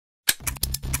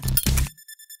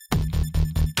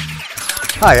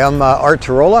Hi, I'm Art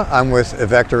Tarola. I'm with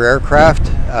Evektor Aircraft.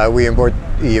 We import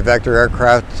the Evektor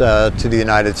aircraft to the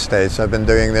United States. I've been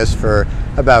doing this for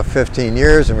about 15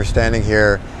 years, and we're standing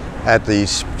here at the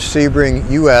Sebring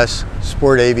U.S.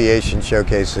 Sport Aviation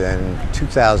Showcase in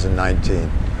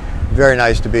 2019. Very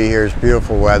nice to be here. It's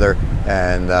beautiful weather,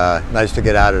 and nice to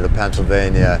get out of the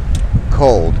Pennsylvania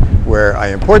cold, where I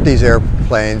import these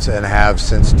airplanes and have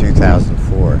since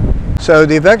 2004. So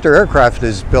the Evektor aircraft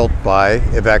is built by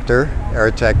Evektor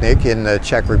Aerotechnik in the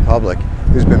Czech Republic,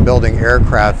 who's been building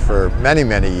aircraft for many,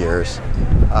 many years.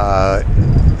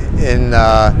 In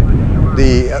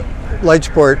the light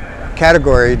sport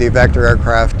category, the Evektor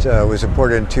aircraft was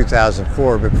imported in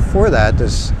 2004, but before that,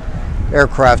 this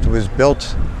aircraft was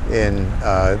built in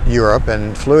Europe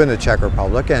and flew in the Czech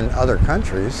Republic and other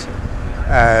countries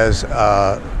as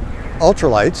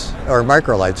ultralights or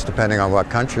microlights, depending on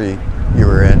what country you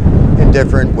were in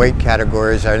different weight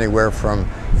categories, anywhere from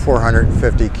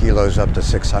 450 kilos up to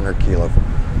 600 kilo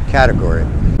category.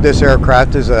 This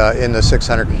aircraft is in the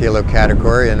 600 kilo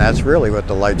category, and that's really what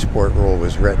the light sport rule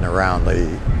was written around, the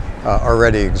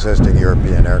already existing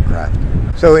European aircraft.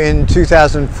 So in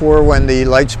 2004, when the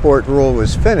light sport rule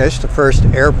was finished, the first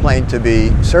airplane to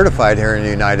be certified here in the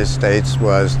United States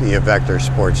was the Evektor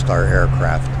sportstar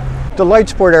aircraft. The light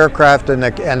sport aircraft and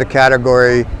the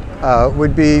category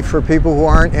would be for people who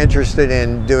aren't interested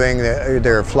in doing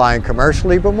their flying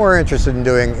commercially, but more interested in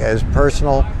doing as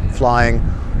personal flying,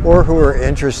 or who are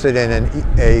interested in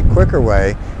a quicker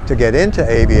way to get into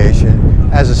aviation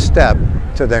as a step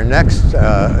to their next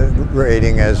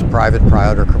rating as private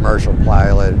pilot or commercial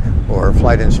pilot or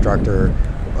flight instructor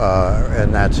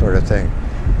and that sort of thing.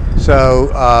 So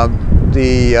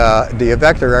the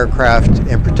Evektor aircraft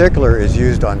in particular is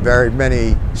used on very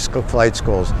many flight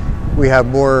schools. We have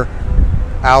more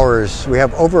hours, we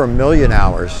have over 1 million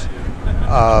hours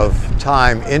of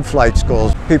time in flight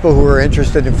schools. People who are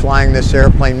interested in flying this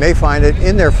airplane may find it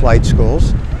in their flight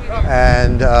schools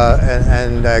and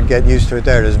get used to it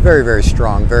there. It is very, very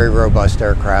strong, very robust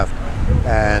aircraft,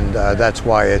 and that's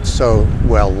why it's so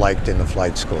well liked in the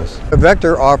flight schools.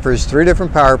 Evektor offers 3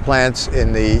 different power plants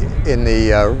in their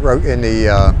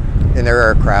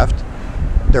aircraft.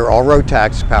 They're all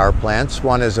Rotax power plants.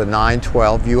 One is a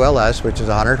 912 ULS, which is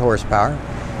 100 horsepower.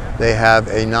 They have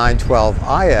a 912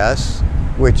 IS,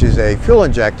 which is a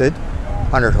fuel-injected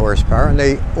 100 horsepower, and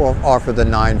they offer the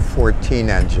 914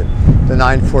 engine. The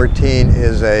 914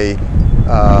 is a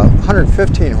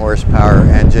 115 horsepower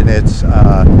engine. It's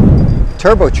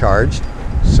turbocharged,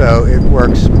 so it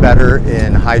works better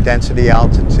in high-density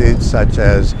altitudes, such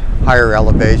as higher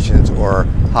elevations or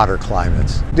hotter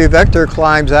climates. The Evektor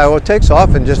climbs out, well, it takes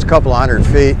off in just a couple 100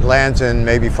 feet, lands in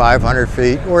maybe 500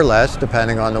 feet or less,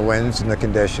 depending on the winds and the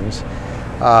conditions.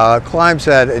 Climbs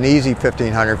at an easy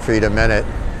 1,500 feet a minute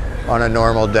on a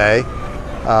normal day.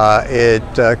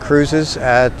 It cruises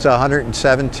at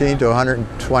 117 to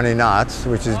 120 knots,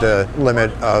 which is the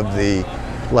limit of the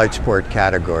light sport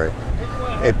category.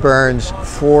 It burns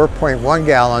 4.1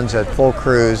 gallons at full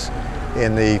cruise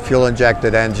in the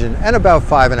fuel-injected engine, and about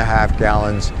 5.5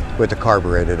 gallons with the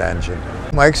carbureted engine.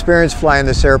 My experience flying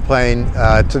this airplane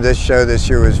to this show this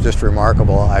year was just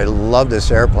remarkable. I love this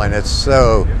airplane. It's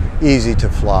so easy to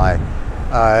fly.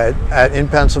 In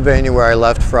Pennsylvania, where I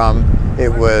left from,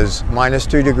 it was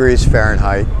 -2 degrees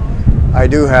Fahrenheit. I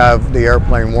do have the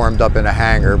airplane warmed up in a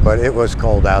hangar, but it was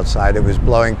cold outside. It was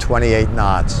blowing 28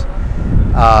 knots.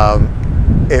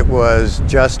 It was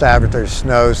just after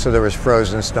snow, so there was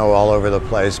frozen snow all over the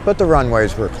place, but the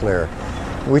runways were clear.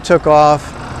 We took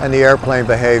off, and the airplane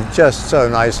behaved just so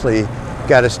nicely,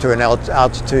 got us to an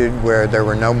altitude where there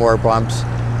were no more bumps,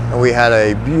 and we had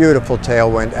a beautiful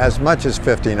tailwind, as much as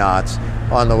 50 knots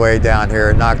on the way down here.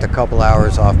 It knocked a couple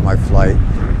hours off my flight.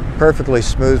 Perfectly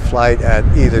smooth flight at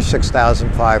either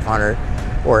 6,500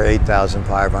 or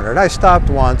 8,500. I stopped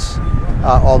once,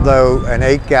 although an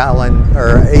 8-hour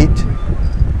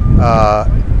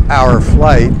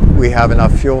flight, we have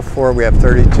enough fuel for. We have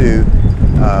 32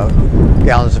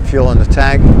 gallons of fuel in the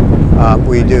tank.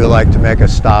 We do like to make a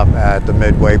stop at the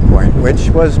midway point, which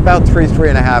was about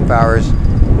 3.5 hours.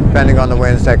 Depending on the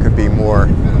winds, that could be more,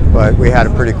 but we had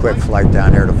a pretty quick flight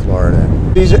down here to Florida.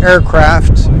 These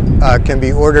aircraft can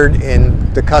be ordered in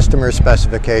the customer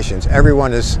specifications.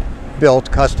 Everyone is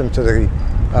built custom to the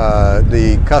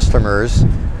customer's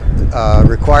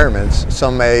requirements.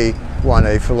 Some may want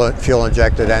a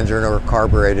fuel-injected engine or a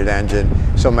carbureted engine.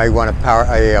 Some may want a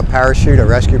parachute, a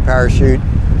rescue parachute,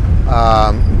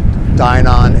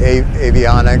 Dynon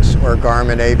avionics or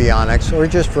Garmin avionics, or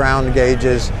just round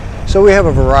gauges. So we have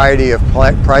a variety of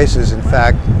prices. In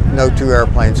fact, no two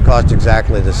airplanes cost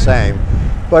exactly the same.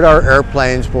 but our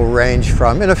airplanes will range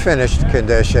from, in a finished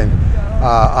condition,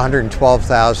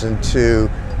 $112,000 to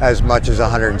as much as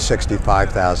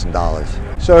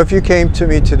 $165,000. So if you came to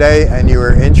me today and you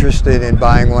were interested in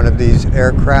buying one of these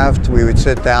aircraft, we would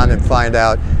sit down and find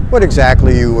out what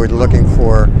exactly you were looking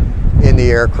for in the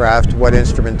aircraft, what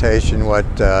instrumentation, what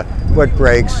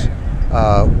brakes,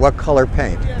 what color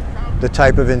paint, the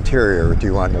type of interior. Do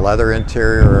you want a leather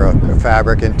interior or a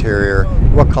fabric interior?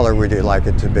 What color would you like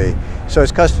it to be? So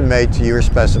it's custom made to your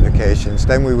specifications.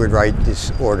 Then we would write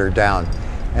this order down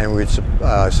and we'd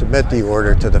submit the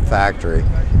order to the factory.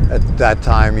 At that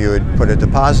time you would put a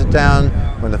deposit down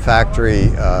when the factory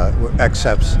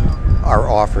accepts our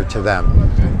offer to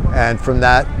them. And from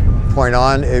that point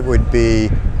on, it would be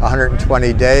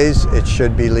 120 days. It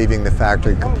should be leaving the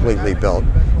factory completely built,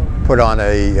 put on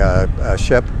a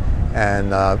ship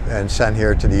and sent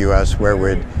here to the US, where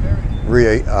we'd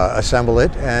reassemble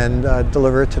it and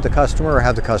deliver it to the customer or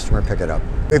have the customer pick it up.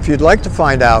 If you'd like to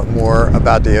find out more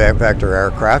about the Evektor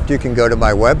aircraft, you can go to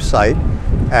my website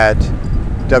at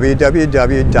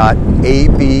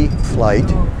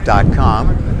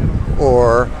www.abflight.com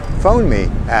or phone me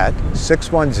at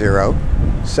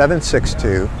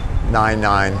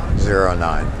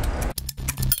 610-762-9909.